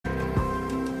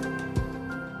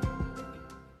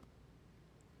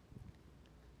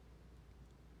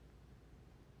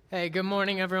Hey, good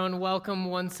morning, everyone. Welcome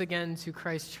once again to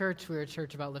Christ Church. We're a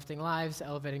church about lifting lives,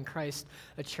 elevating Christ,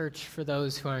 a church for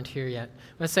those who aren't here yet.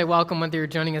 I want to say welcome whether you're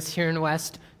joining us here in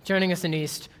West, joining us in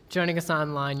East, joining us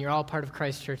online. You're all part of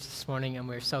Christ Church this morning, and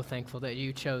we're so thankful that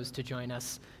you chose to join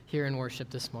us here in worship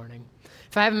this morning.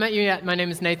 If I haven't met you yet, my name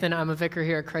is Nathan. I'm a vicar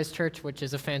here at Christ Church, which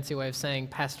is a fancy way of saying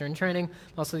pastor in training.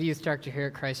 I'm also the youth director here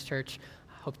at Christ Church.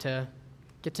 I hope to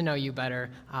get to know you better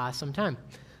sometime.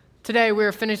 Today,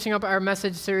 we're finishing up our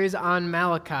message series on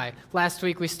Malachi. Last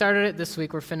week, we started it. This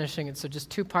week, we're finishing it. So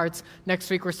just 2 parts. Next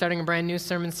week, we're starting a brand new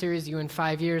sermon series, You in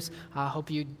 5 Years.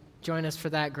 Hope you join us for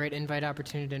that. Great invite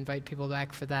opportunity to invite people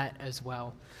back for that as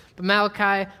well. But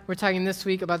Malachi, we're talking this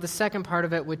week about the second part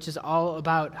of it, which is all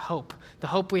about hope. The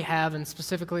hope we have, and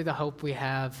specifically the hope we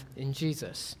have in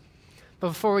Jesus. But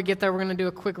before we get there, we're going to do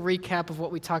a quick recap of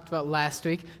what we talked about last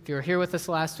week. If you were here with us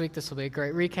last week, this will be a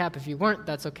great recap. If you weren't,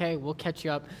 that's okay. We'll catch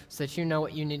you up so that you know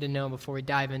what you need to know before we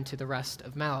dive into the rest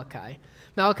of Malachi.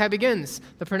 Malachi begins,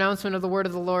 the pronouncement of the word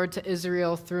of the Lord to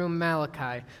Israel through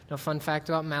Malachi. Now, fun fact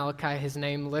about Malachi, his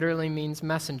name literally means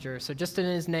messenger. So just in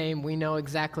his name, we know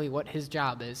exactly what his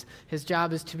job is. His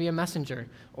job is to be a messenger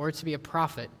or to be a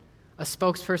prophet, a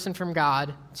spokesperson from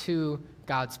God to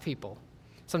God's people.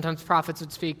 Sometimes prophets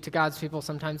would speak to God's people,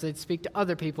 sometimes they'd speak to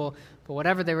other people, but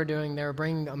whatever they were doing, they were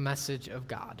bringing a message of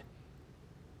God.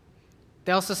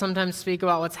 They also sometimes speak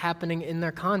about what's happening in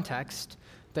their context,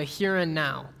 the here and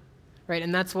now, right?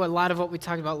 And that's what a lot of what we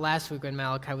talked about last week in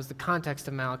Malachi was the context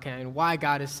of Malachi and why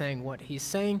God is saying what he's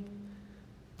saying.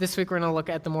 This week we're going to look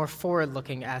at the more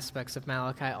forward-looking aspects of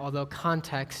Malachi, although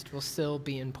context will still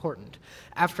be important.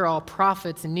 After all,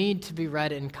 prophets need to be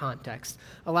read in context.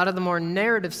 A lot of the more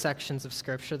narrative sections of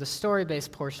Scripture, the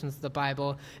story-based portions of the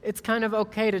Bible, it's kind of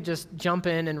okay to just jump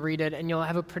in and read it, and you'll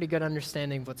have a pretty good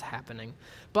understanding of what's happening.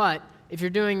 But if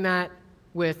you're doing that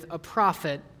with a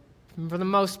prophet, for the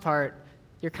most part,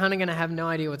 you're kind of going to have no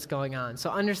idea what's going on.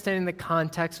 So understanding the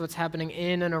context, what's happening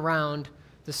in and around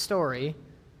the story,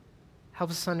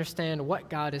 helps us understand what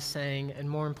God is saying and,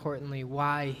 more importantly,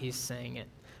 why he's saying it.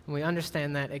 When we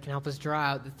understand that, it can help us draw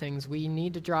out the things we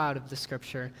need to draw out of the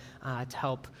Scripture to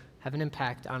help have an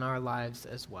impact on our lives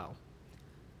as well.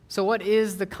 So what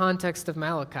is the context of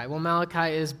Malachi? Well,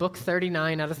 Malachi is book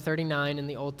 39 out of 39 in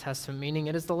the Old Testament, meaning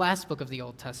it is the last book of the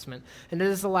Old Testament. And it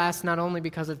is the last not only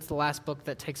because it's the last book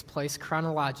that takes place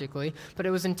chronologically, but it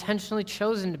was intentionally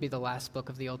chosen to be the last book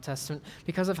of the Old Testament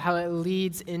because of how it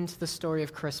leads into the story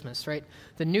of Christmas, right?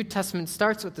 The New Testament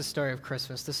starts with the story of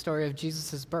Christmas, the story of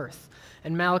Jesus' birth.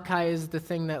 And Malachi is the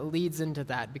thing that leads into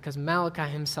that because Malachi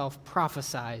himself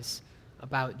prophesies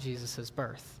about Jesus'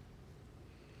 birth.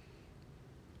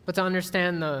 But to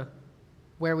understand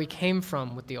where we came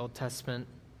from with the Old Testament,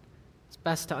 it's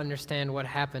best to understand what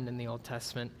happened in the Old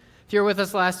Testament. If you were with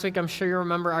us last week, I'm sure you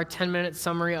remember our 10-minute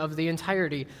summary of the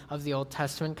entirety of the Old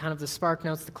Testament, kind of the spark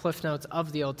notes, the cliff notes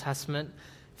of the Old Testament.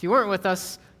 If you weren't with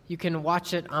us, you can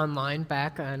watch it online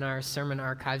back on our sermon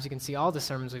archives. You can see all the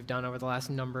sermons we've done over the last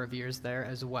number of years there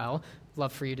as well.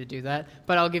 Love for you to do that.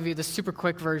 But I'll give you the super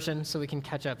quick version so we can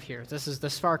catch up here. This is the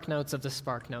spark notes of the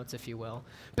spark notes, if you will.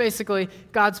 Basically,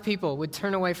 God's people would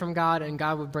turn away from God and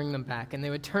God would bring them back. And they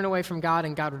would turn away from God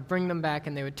and God would bring them back.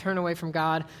 And they would turn away from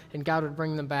God and God would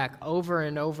bring them back over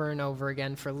and over and over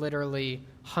again for literally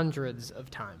hundreds of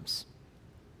times.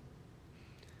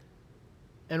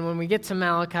 And when we get to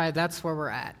Malachi, that's where we're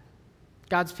at.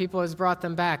 God's people has brought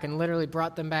them back and literally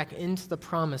brought them back into the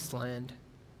promised land.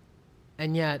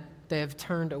 And yet, they have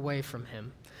turned away from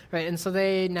him. Right? And so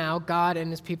God and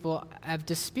his people have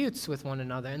disputes with one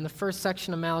another. And the first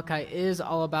section of Malachi is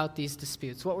all about these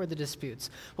disputes. What were the disputes?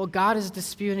 Well, God is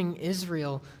disputing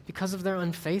Israel because of their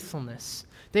unfaithfulness.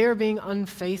 They are being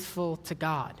unfaithful to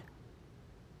God.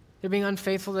 They're being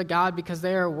unfaithful to God because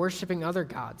they are worshiping other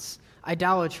gods.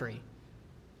 Idolatry.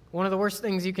 One of the worst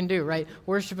things you can do, right?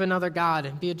 Worship another god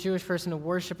and be a Jewish person to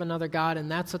worship another god, and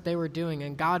that's what they were doing,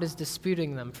 and God is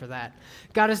disputing them for that.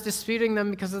 God is disputing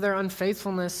them because of their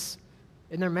unfaithfulness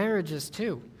in their marriages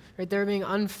too, right? They're being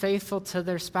unfaithful to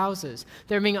their spouses.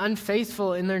 They're being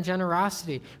unfaithful in their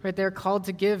generosity, right? They're called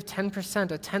to give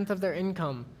 10%, a tenth of their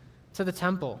income to the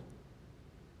temple,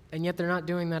 and yet they're not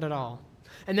doing that at all.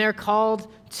 And they're called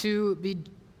to be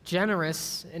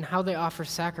generous in how they offer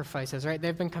sacrifices, right?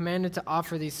 They've been commanded to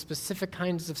offer these specific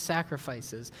kinds of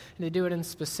sacrifices, and they do it in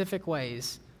specific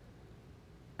ways,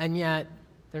 and yet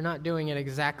they're not doing it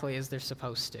exactly as they're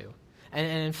supposed to. And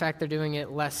in fact, they're doing it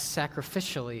less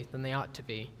sacrificially than they ought to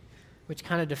be, which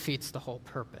kind of defeats the whole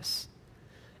purpose.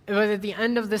 But at the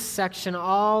end of this section,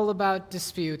 all about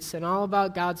disputes and all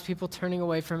about God's people turning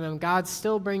away from him, God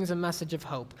still brings a message of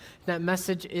hope. That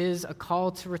message is a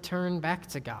call to return back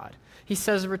to God. He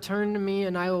says, "Return to me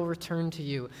and I will return to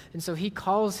you." And so he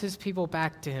calls his people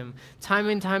back to him. Time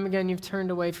and time again, you've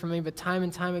turned away from me, but time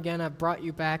and time again, I've brought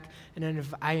you back, and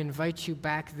I invite you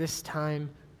back this time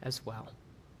as well.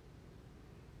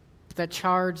 That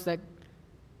charge, that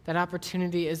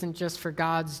opportunity isn't just for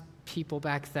God's people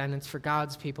back then, it's for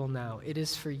God's people now. It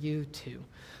is for you too.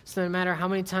 So no matter how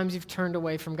many times you've turned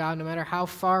away from God, no matter how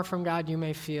far from God you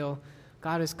may feel,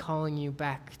 God is calling you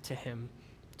back to him,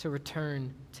 to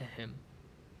return to him.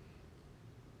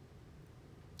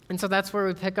 And so that's where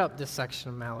we pick up this section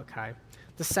of Malachi,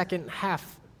 the second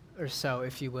half or so,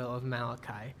 if you will, of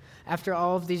Malachi. After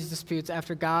all of these disputes,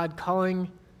 after God calling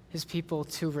his people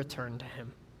to return to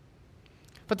him.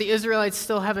 But the Israelites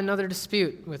still have another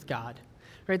dispute with God.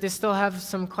 Right? They still have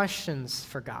some questions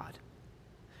for God.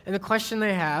 And the question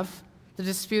they have, the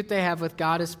dispute they have with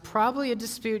God, is probably a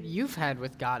dispute you've had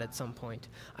with God at some point.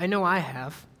 I know I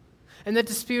have. And the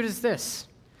dispute is this: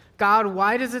 God,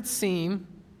 why does it seem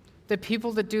that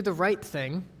people that do the right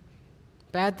thing,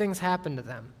 bad things happen to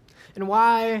them? And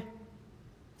why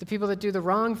the people that do the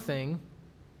wrong thing,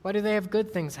 why do they have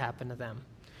good things happen to them?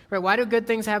 Right? Why do good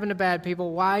things happen to bad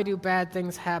people? Why do bad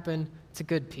things happen to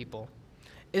good people?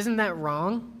 Isn't that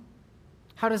wrong?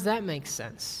 How does that make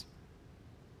sense?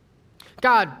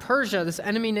 God, Persia, this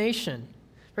enemy nation,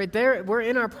 right there, we're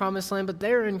in our promised land, but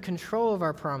they're in control of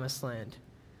our promised land.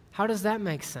 How does that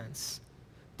make sense?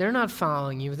 They're not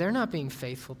following you. They're not being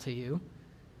faithful to you.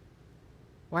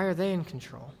 Why are they in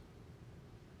control?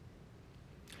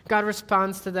 God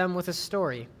responds to them with a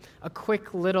story, a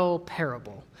quick little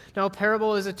parable. Now, a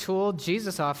parable is a tool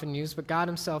Jesus often used, but God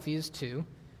himself used too,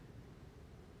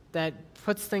 that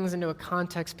puts things into a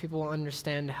context people will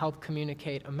understand to help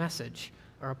communicate a message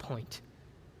or a point.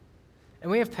 And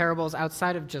we have parables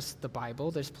outside of just the Bible.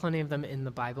 There's plenty of them in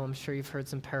the Bible. I'm sure you've heard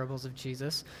some parables of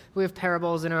Jesus. We have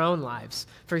parables in our own lives.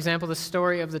 For example, the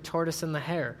story of the tortoise and the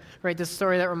hare, right? The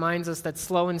story that reminds us that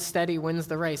slow and steady wins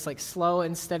the race. Like slow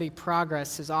and steady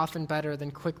progress is often better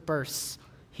than quick bursts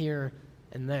here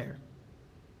and there.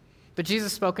 But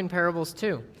Jesus spoke in parables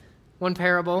too. One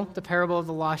parable, the parable of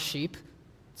the lost sheep.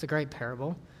 It's a great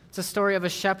parable. It's a story of a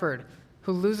shepherd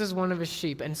who loses one of his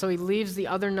sheep, and so he leaves the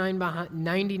other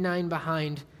 99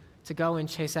 behind to go and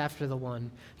chase after the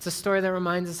one. It's a story that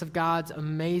reminds us of God's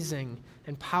amazing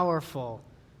and powerful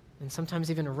and sometimes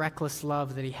even reckless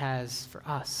love that he has for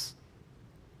us.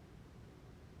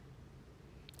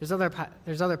 There's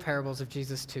other parables of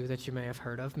Jesus too that you may have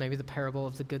heard of. Maybe the parable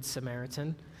of the Good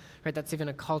Samaritan. Right? That's even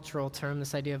a cultural term,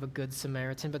 this idea of a Good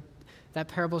Samaritan, but that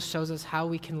parable shows us how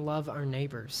we can love our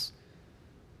neighbors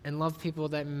and love people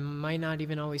that might not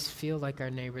even always feel like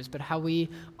our neighbors, but how we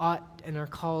ought and are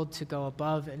called to go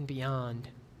above and beyond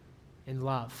in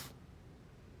love.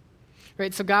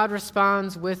 Right? So God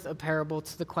responds with a parable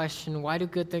to the question, why do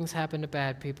good things happen to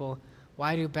bad people?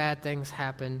 Why do bad things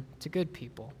happen to good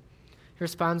people? He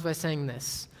responds by saying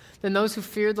this: Then those who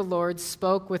feared the Lord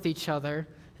spoke with each other,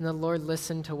 and the Lord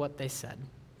listened to what they said.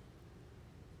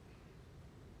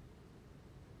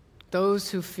 Those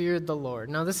who feared the Lord.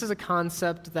 Now, this is a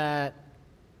concept that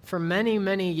for many,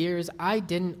 many years I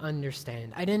didn't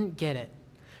understand. I didn't get it.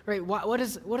 Right? What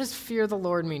does fear the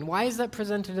Lord mean? Why is that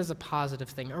presented as a positive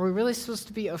thing? Are we really supposed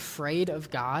to be afraid of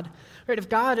God? Right? If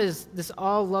God is this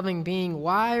all-loving being,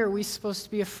 why are we supposed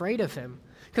to be afraid of him?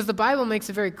 Because the Bible makes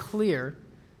it very clear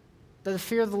that the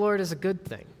fear of the Lord is a good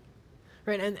thing.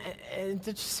 Right, and it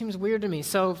just seems weird to me.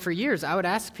 So for years, I would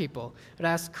ask people,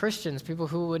 Christians, people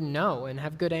who would know and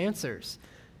have good answers.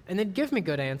 And they'd give me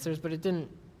good answers, but it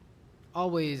didn't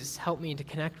always help me to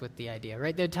connect with the idea,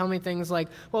 right? They'd tell me things like,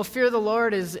 well, fear of the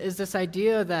Lord is this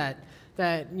idea that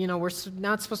we're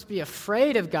not supposed to be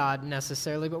afraid of God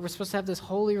necessarily, but we're supposed to have this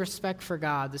holy respect for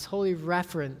God, this holy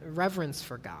reverence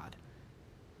for God.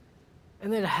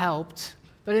 And it helped,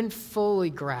 but I didn't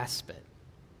fully grasp it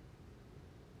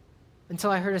until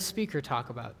I heard a speaker talk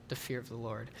about the fear of the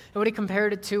Lord. And what he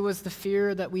compared it to was the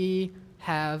fear that we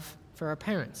have for our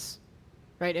parents,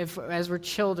 right? As we're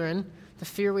children, the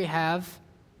fear we have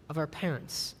of our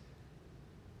parents.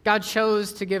 God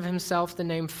chose to give himself the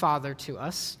name Father to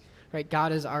us, right?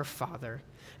 God is our Father.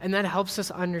 And that helps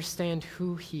us understand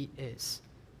who he is.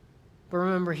 But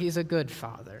remember, he's a good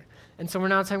father. And so we're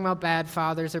not talking about bad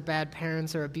fathers or bad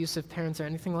parents or abusive parents or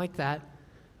anything like that.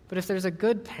 But if there's a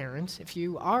good parent, if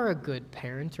you are a good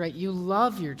parent, right, you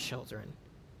love your children.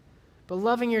 But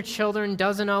loving your children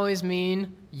doesn't always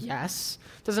mean yes.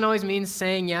 Doesn't always mean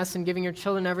saying yes and giving your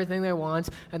children everything they want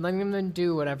and letting them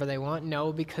do whatever they want.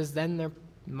 No, because then they're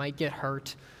You might get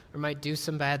hurt, or might do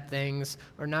some bad things,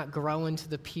 or not grow into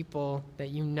the people that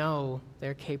you know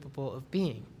they're capable of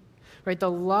being. Right?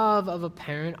 The love of a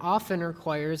parent often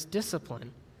requires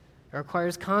discipline. It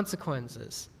requires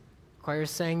consequences. It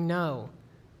requires saying no.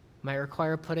 It might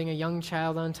require putting a young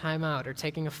child on timeout or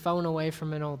taking a phone away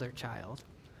from an older child.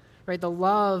 Right? The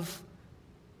love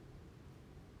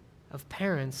of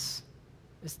parents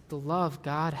is the love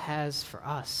God has for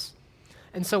us.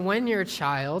 And so when you're a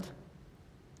child,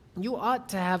 you ought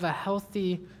to have a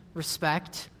healthy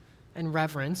respect and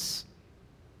reverence,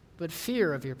 but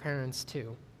fear of your parents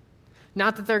too.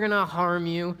 Not that they're going to harm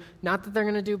you, not that they're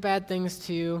going to do bad things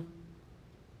to you,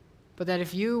 but that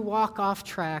if you walk off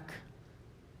track,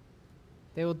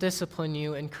 they will discipline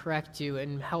you and correct you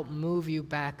and help move you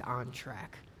back on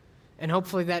track. And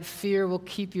hopefully that fear will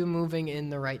keep you moving in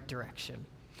the right direction.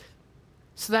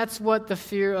 So that's what the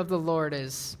fear of the Lord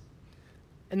is.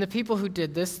 And the people who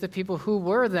did this, the people who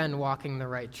were then walking the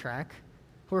right track,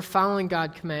 who were following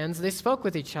God's commands, they spoke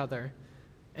with each other,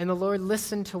 and the Lord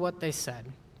listened to what they said.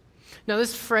 Now,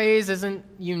 this phrase isn't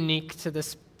unique to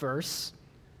this verse.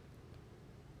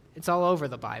 It's all over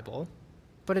the Bible,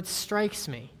 but it strikes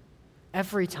me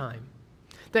every time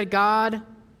that God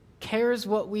cares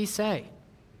what we say.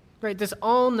 Right, this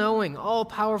all-knowing,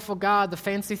 all-powerful God, the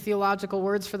fancy theological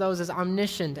words for those is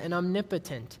omniscient and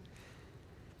omnipotent.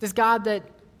 This God that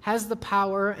has the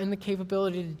power and the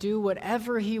capability to do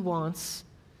whatever he wants,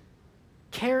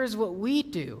 cares what we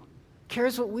do,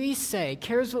 cares what we say,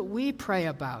 cares what we pray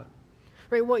about.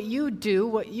 Right, what you do,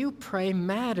 what you pray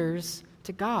matters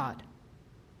to God.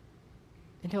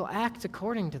 And he'll act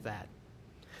according to that.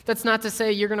 That's not to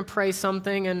say you're going to pray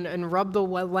something and rub the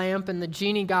lamp and the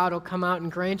genie God will come out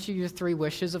and grant you your 3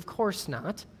 wishes. Of course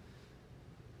not.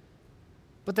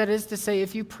 But that is to say,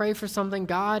 if you pray for something,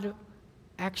 God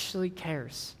actually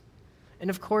cares. And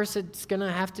of course, it's going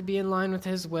to have to be in line with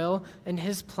his will and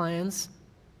his plans.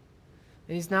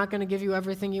 And he's not going to give you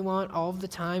everything you want all of the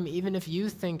time, even if you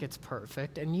think it's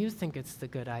perfect and you think it's the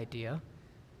good idea.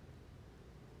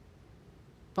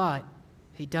 But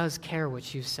he does care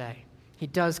what you say. He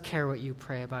does care what you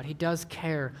pray about. He does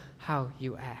care how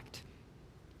you act.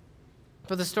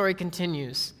 But the story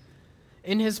continues.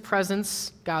 In his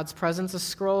presence, God's presence, a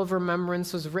scroll of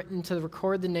remembrance was written to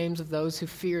record the names of those who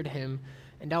feared him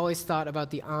and always thought about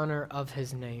the honor of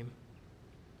his name.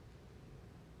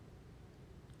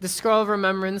 The scroll of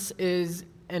remembrance is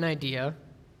an idea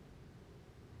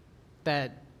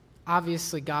that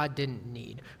obviously God didn't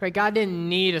need. Right? God didn't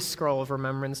need a scroll of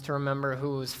remembrance to remember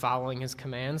who was following his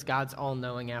commands. God's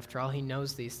all-knowing after all. He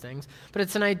knows these things. But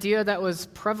it's an idea that was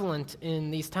prevalent in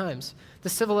these times. The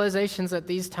civilizations at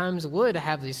these times would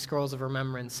have these scrolls of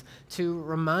remembrance to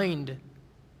remind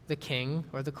the king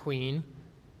or the queen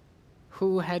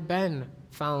who had been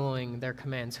following their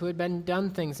commands, who had been done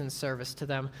things in service to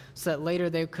them so that later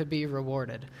they could be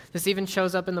rewarded. This even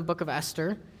shows up in the book of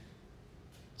Esther,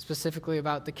 specifically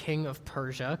about the king of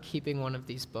Persia keeping one of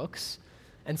these books.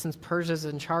 And since Persia's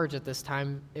in charge at this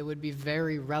time, it would be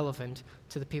very relevant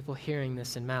to the people hearing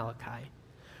this in Malachi.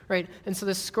 Right? And so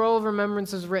the scroll of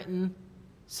remembrance is written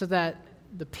so that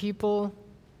the people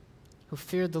who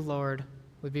feared the Lord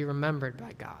would be remembered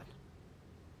by God.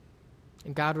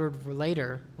 And God would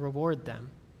later reward them.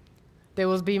 They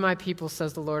will be my people,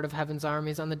 says the Lord of heaven's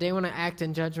armies. On the day when I act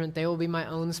in judgment, they will be my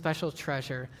own special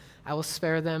treasure. I will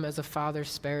spare them as a father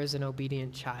spares an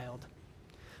obedient child.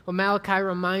 What Malachi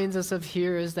reminds us of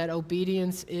here is that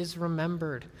obedience is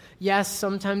remembered. Yes,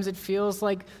 sometimes it feels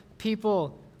like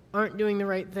people aren't doing the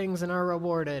right things and are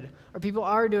rewarded, or people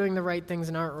are doing the right things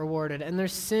and aren't rewarded, and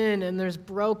there's sin and there's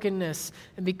brokenness,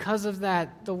 and because of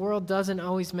that, the world doesn't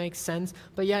always make sense,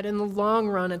 but yet in the long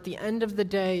run, at the end of the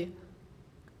day,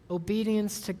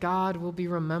 obedience to God will be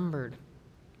remembered.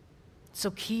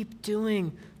 So keep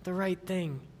doing the right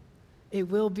thing. It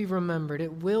will be remembered.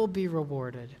 It will be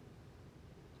rewarded.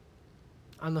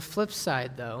 On the flip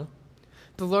side, though,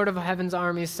 the Lord of heaven's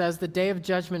armies says the day of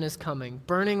judgment is coming,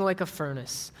 burning like a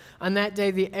furnace. On that day,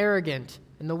 the arrogant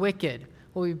and the wicked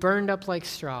will be burned up like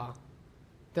straw.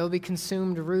 They will be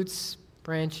consumed, roots,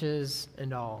 branches,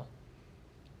 and all.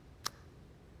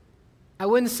 I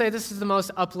wouldn't say this is the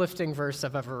most uplifting verse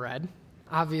I've ever read.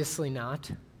 Obviously not.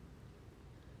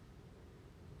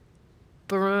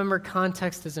 But remember,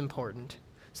 context is important.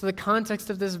 So the context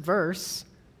of this verse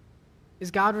is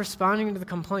God responding to the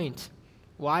complaint.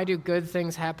 Why do good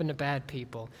things happen to bad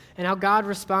people? And how God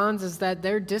responds is that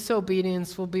their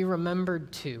disobedience will be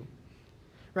remembered too.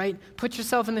 Right? Put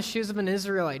yourself in the shoes of an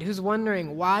Israelite who's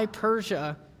wondering why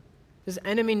Persia, this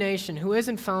enemy nation who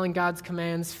isn't following God's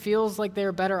commands, feels like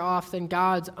they're better off than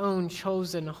God's own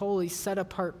chosen, holy,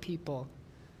 set-apart people.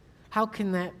 How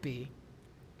can that be?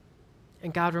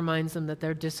 And God reminds them that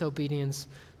their disobedience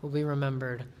will be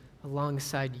remembered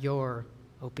alongside your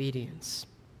obedience.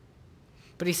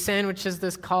 But he sandwiches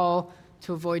this call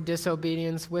to avoid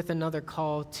disobedience with another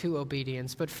call to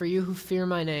obedience. But for you who fear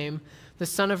my name, the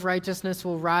Son of Righteousness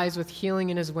will rise with healing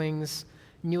in his wings,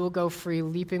 and you will go free,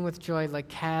 leaping with joy like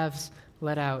calves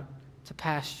led out to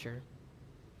pasture.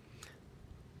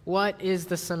 What is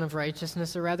the Son of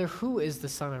Righteousness, or rather, who is the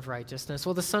Son of Righteousness?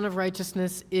 Well, the Son of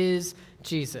Righteousness is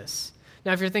Jesus.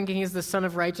 Now, if you're thinking he's the Son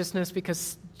of Righteousness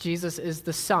because Jesus is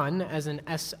the Son, as in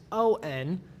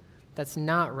S-O-N, that's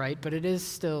not right, but it is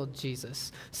still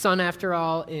Jesus. Son, after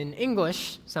all, in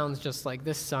English sounds just like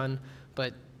this son,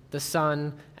 but the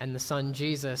Son and the Son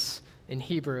Jesus in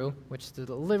Hebrew, which is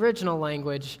the original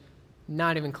language,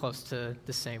 not even close to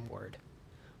the same word.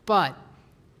 But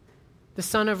the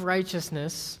Son of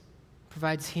Righteousness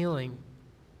provides healing,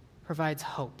 provides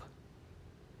hope,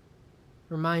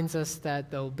 reminds us that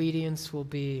the obedience will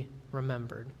be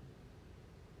remembered.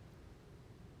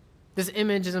 This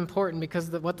image is important because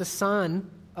what the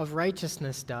Son of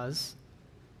Righteousness does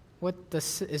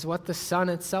is what the Son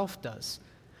itself does.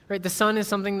 Right? The Son is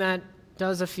something that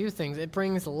does a few things. It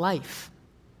brings life.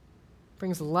 It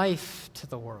brings life to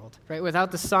the world. Right?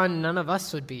 Without the Son, none of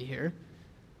us would be here.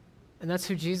 And that's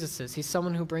who Jesus is. He's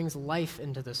someone who brings life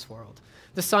into this world.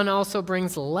 The Son also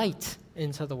brings light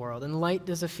into the world. And light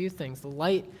does a few things. The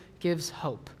light gives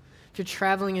hope. If you're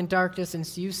traveling in darkness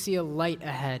and you see a light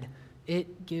ahead,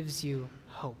 it gives you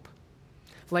hope.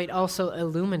 Light also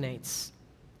illuminates.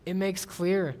 It makes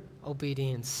clear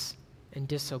obedience and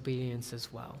disobedience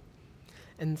as well.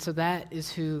 And so that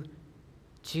is who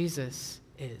Jesus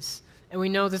is. And we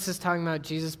know this is talking about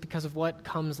Jesus because of what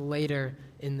comes later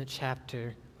in the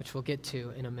chapter, which we'll get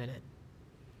to in a minute.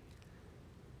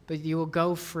 But you will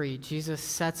go free. Jesus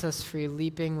sets us free,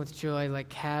 leaping with joy like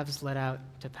calves led out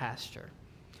to pasture.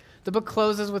 The book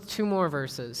closes with 2 more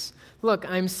verses. Look,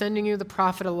 I'm sending you the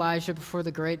prophet Elijah before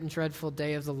the great and dreadful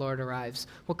day of the Lord arrives.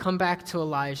 We'll come back to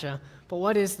Elijah, but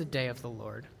what is the day of the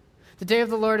Lord? The day of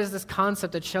the Lord is this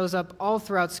concept that shows up all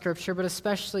throughout Scripture, but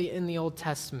especially in the Old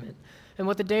Testament. And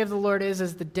what the day of the Lord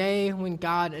is the day when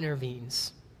God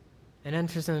intervenes and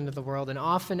enters into the world, and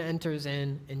often enters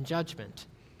in judgment.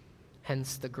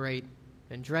 Hence the great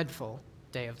and dreadful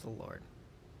day of the Lord.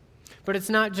 But it's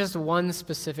not just one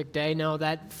specific day. No,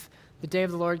 that the day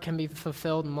of the Lord can be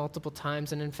fulfilled multiple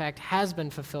times, and in fact has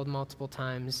been fulfilled multiple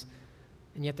times,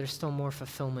 and yet there's still more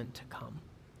fulfillment to come.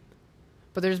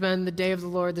 But there's been the day of the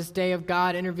Lord, this day of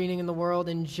God intervening in the world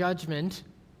in judgment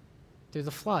through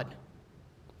the flood,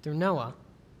 through Noah.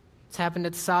 It's happened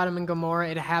at Sodom and Gomorrah.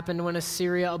 It happened when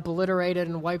Assyria obliterated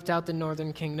and wiped out the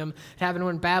northern kingdom. It happened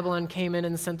when Babylon came in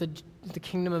and sent the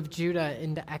kingdom of Judah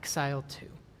into exile too.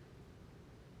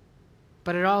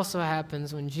 But it also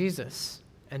happens when Jesus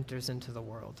enters into the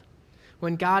world,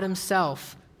 when God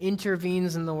himself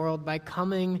intervenes in the world by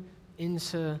coming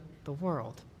into the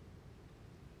world.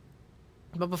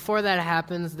 But before that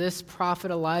happens, this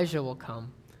prophet Elijah will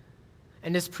come,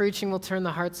 and his preaching will turn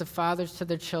the hearts of fathers to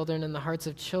their children and the hearts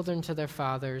of children to their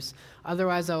fathers.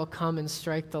 Otherwise, I will come and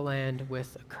strike the land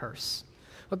with a curse.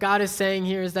 What God is saying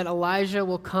here is that Elijah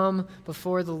will come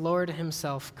before the Lord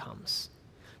himself comes.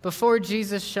 Before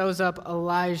Jesus shows up,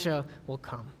 Elijah will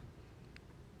come.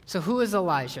 So who is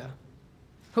Elijah?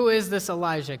 Who is this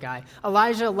Elijah guy?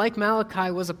 Elijah, like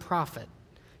Malachi, was a prophet.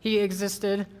 He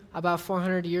existed about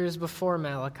 400 years before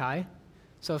Malachi,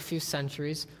 so a few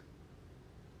centuries.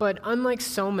 But unlike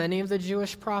so many of the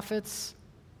Jewish prophets,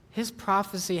 his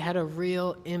prophecy had a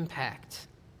real impact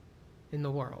in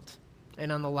the world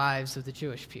and on the lives of the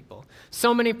Jewish people.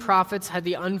 So many prophets had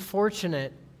the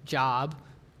unfortunate job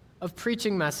of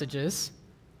preaching messages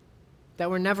that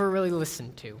were never really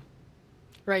listened to.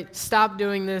 Right? Stop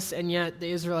doing this, and yet the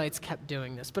Israelites kept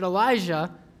doing this. But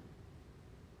Elijah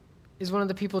is one of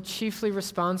the people chiefly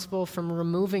responsible for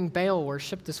removing Baal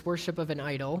worship, this worship of an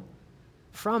idol,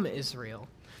 from Israel.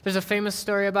 There's a famous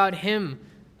story about him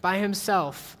by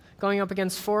himself going up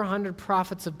against 400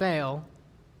 prophets of Baal,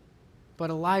 but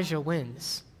Elijah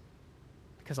wins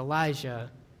because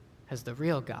Elijah has the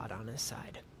real God on his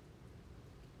side.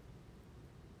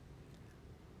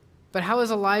 But how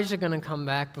is Elijah going to come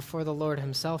back before the Lord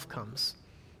himself comes?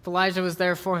 If Elijah was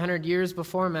there 400 years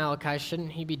before Malachi,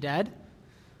 shouldn't he be dead?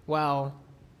 Well,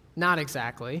 not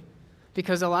exactly,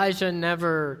 because Elijah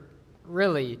never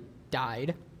really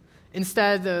died.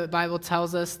 Instead, the Bible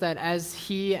tells us that as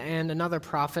he and another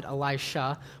prophet,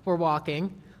 Elisha, were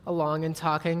walking along and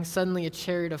talking, suddenly a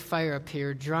chariot of fire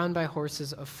appeared, drawn by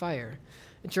horses of fire.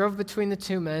 It drove between the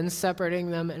two men,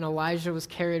 separating them, and Elijah was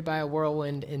carried by a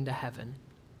whirlwind into heaven.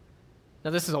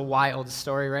 Now, this is a wild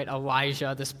story, right?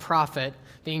 Elijah, this prophet,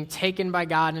 being taken by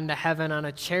God into heaven on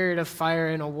a chariot of fire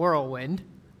in a whirlwind.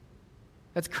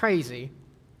 That's crazy,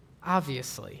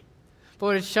 obviously. But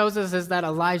what it shows us is that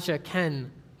Elijah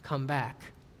can come back.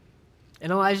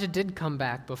 And Elijah did come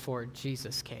back before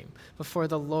Jesus came, before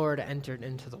the Lord entered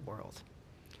into the world.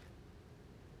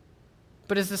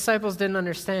 But his disciples didn't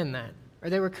understand that, or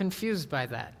they were confused by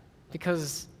that,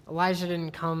 because Elijah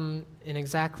didn't come in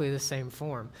exactly the same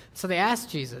form. So they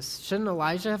asked Jesus, shouldn't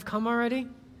Elijah have come already?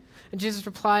 And Jesus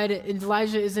replied,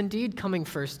 Elijah is indeed coming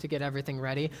first to get everything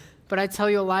ready, but I tell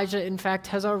you, Elijah, in fact,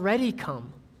 has already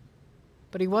come.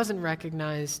 But he wasn't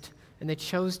recognized, and they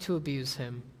chose to abuse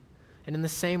him. And in the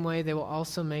same way, they will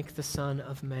also make the Son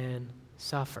of Man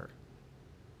suffer.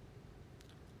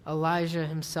 Elijah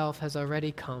himself has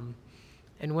already come.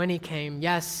 And when he came,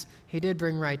 yes, he did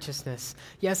bring righteousness.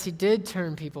 Yes, he did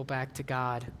turn people back to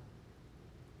God.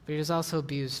 But he was also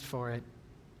abused for it.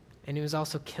 And he was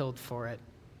also killed for it.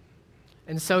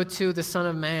 And so too, the Son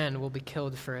of Man will be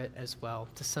killed for it as well.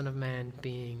 The Son of Man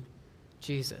being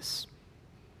Jesus.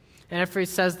 And after he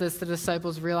says this, the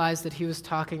disciples realized that he was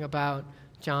talking about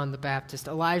John the Baptist.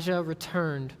 Elijah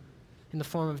returned in the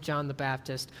form of John the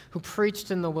Baptist, who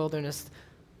preached in the wilderness,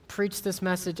 preached this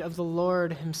message of the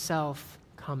Lord himself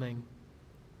coming.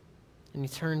 And he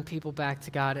turned people back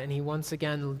to God, and he once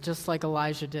again, just like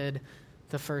Elijah did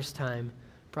the first time,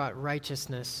 brought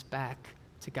righteousness back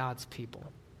to God's people.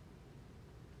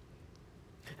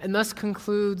 And thus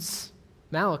concludes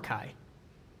Malachi.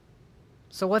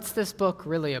 So what's this book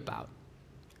really about?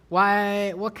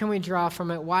 What can we draw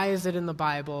from it? Why is it in the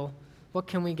Bible? What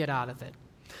can we get out of it?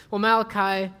 Well,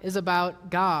 Malachi is about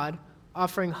God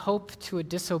offering hope to a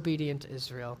disobedient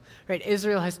Israel. Right?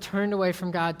 Israel has turned away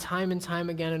from God time and time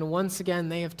again, and once again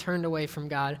they have turned away from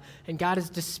God, and God has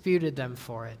disputed them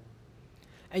for it.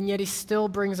 And yet he still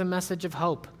brings a message of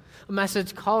hope, a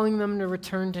message calling them to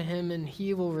return to him, and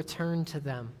he will return to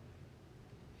them.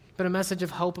 But a message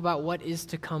of hope about what is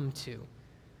to come too.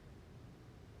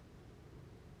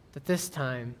 That this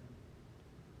time,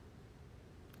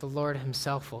 the Lord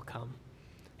himself will come.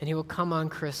 And he will come on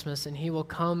Christmas, and he will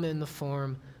come in the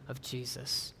form of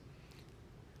Jesus.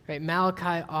 Right?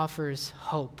 Malachi offers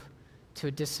hope to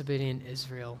a disobedient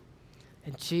Israel.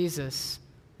 And Jesus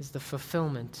is the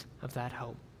fulfillment of that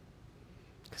hope.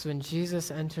 Because when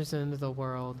Jesus enters into the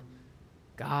world,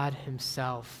 God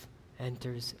himself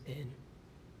enters in.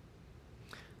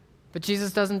 But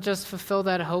Jesus doesn't just fulfill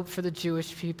that hope for the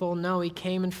Jewish people. No, he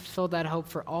came and fulfilled that hope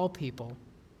for all people.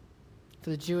 For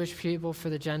the Jewish people, for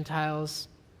the Gentiles,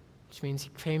 which means he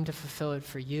came to fulfill it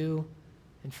for you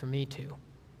and for me too.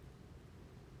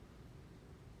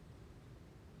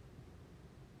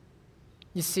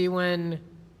 You see, when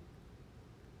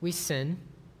we sin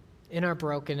in our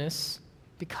brokenness,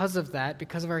 because of that,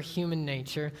 because of our human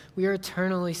nature, we are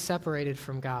eternally separated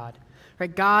from God.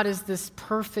 Right? God is this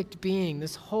perfect being,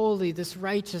 this holy, this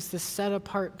righteous, this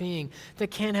set-apart being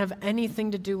that can't have anything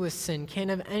to do with sin,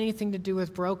 can't have anything to do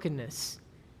with brokenness.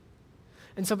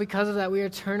 And so because of that, we are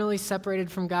eternally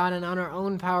separated from God, and on our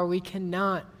own power, we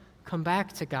cannot come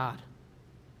back to God.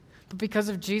 But because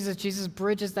of Jesus, Jesus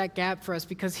bridges that gap for us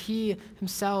because he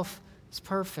himself is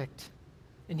perfect.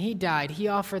 And he died. He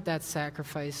offered that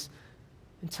sacrifice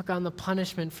and took on the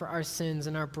punishment for our sins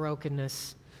and our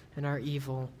brokenness and our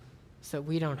evil so that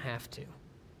we don't have to.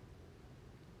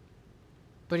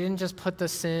 But he didn't just put the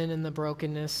sin and the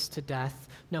brokenness to death.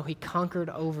 No, he conquered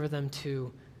over them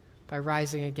too by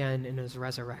rising again in his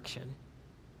resurrection.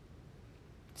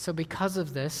 So because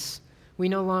of this, we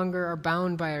no longer are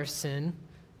bound by our sin.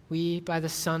 We, by the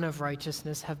Son of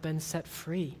Righteousness, have been set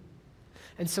free.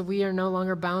 And so we are no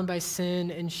longer bound by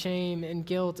sin and shame and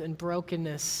guilt and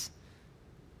brokenness.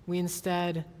 We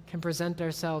instead can present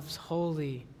ourselves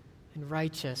holy and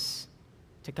righteous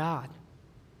to God.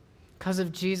 Because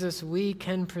of Jesus, we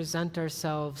can present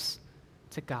ourselves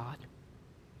to God.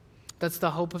 That's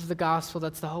the hope of the gospel.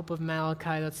 That's the hope of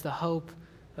Malachi. That's the hope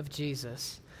of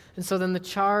Jesus. And so then the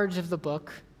charge of the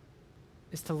book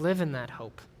is to live in that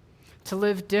hope, to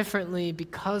live differently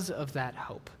because of that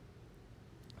hope.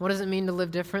 What does it mean to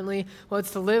live differently? Well,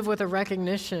 it's to live with a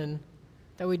recognition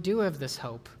that we do have this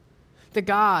hope. That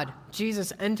God,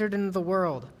 Jesus, entered into the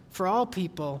world for all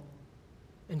people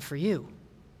and for you.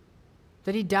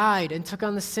 That he died and took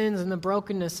on the sins and the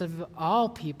brokenness of all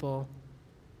people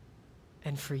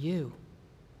and for you.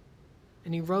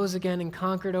 And he rose again and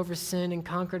conquered over sin and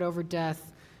conquered over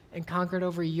death and conquered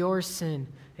over your sin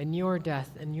and your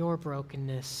death and your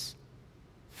brokenness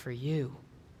for you.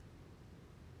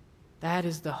 That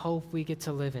is the hope we get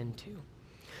to live into.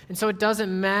 And so it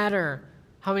doesn't matter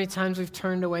How many times we've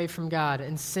turned away from God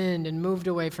and sinned and moved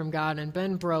away from God and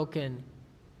been broken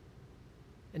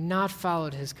and not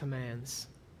followed his commands,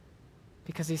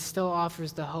 because he still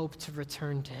offers the hope to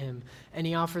return to him, and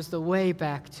he offers the way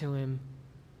back to him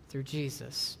through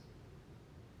Jesus.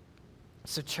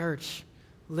 So church,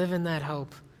 live in that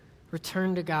hope.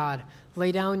 Return to God.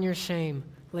 Lay down your shame.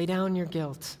 Lay down your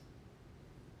guilt.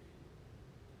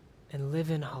 And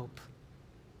live in hope.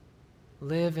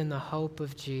 Live in the hope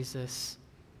of Jesus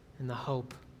and the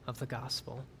hope of the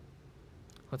gospel.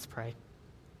 Let's pray.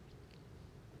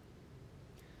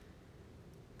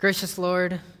 Gracious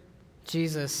Lord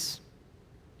Jesus,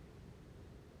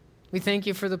 we thank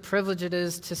you for the privilege it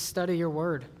is to study your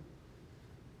word,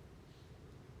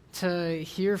 to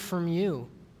hear from you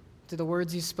through the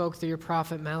words you spoke through your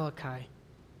prophet Malachi.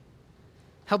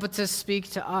 Help it to speak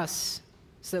to us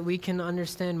so that we can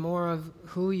understand more of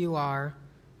who you are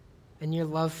and your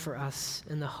love for us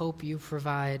and the hope you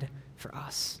provide for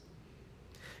us.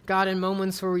 God, in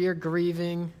moments where we are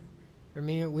grieving, or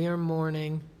we are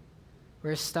mourning,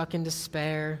 we're stuck in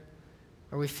despair,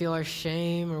 or we feel our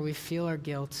shame, or we feel our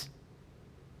guilt,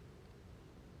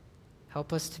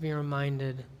 help us to be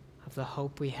reminded of the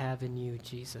hope we have in you,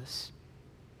 Jesus.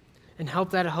 And help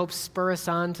that hope spur us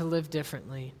on to live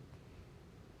differently.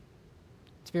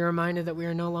 To be reminded that we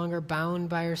are no longer bound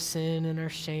by our sin and our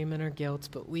shame and our guilt,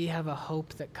 but we have a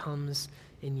hope that comes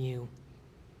in you.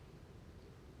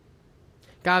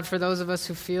 God, for those of us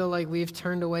who feel like we've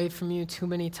turned away from you too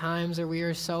many times, or we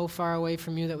are so far away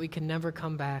from you that we can never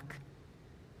come back,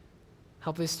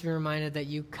 help us to be reminded that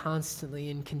you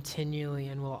constantly and continually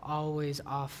and will always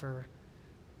offer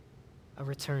a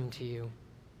return to you.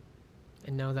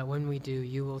 And know that when we do,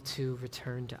 you will too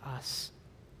return to us.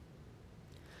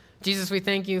 Jesus, we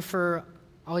thank you for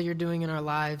all you're doing in our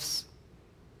lives.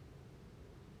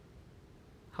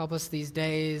 Help us these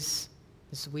days,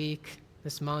 this week,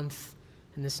 this month,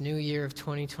 and this new year of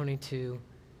 2022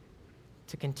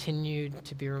 to continue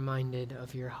to be reminded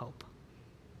of your hope.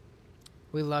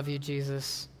 We love you,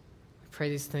 Jesus. We pray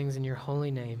these things in your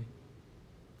holy name.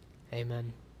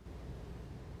 Amen.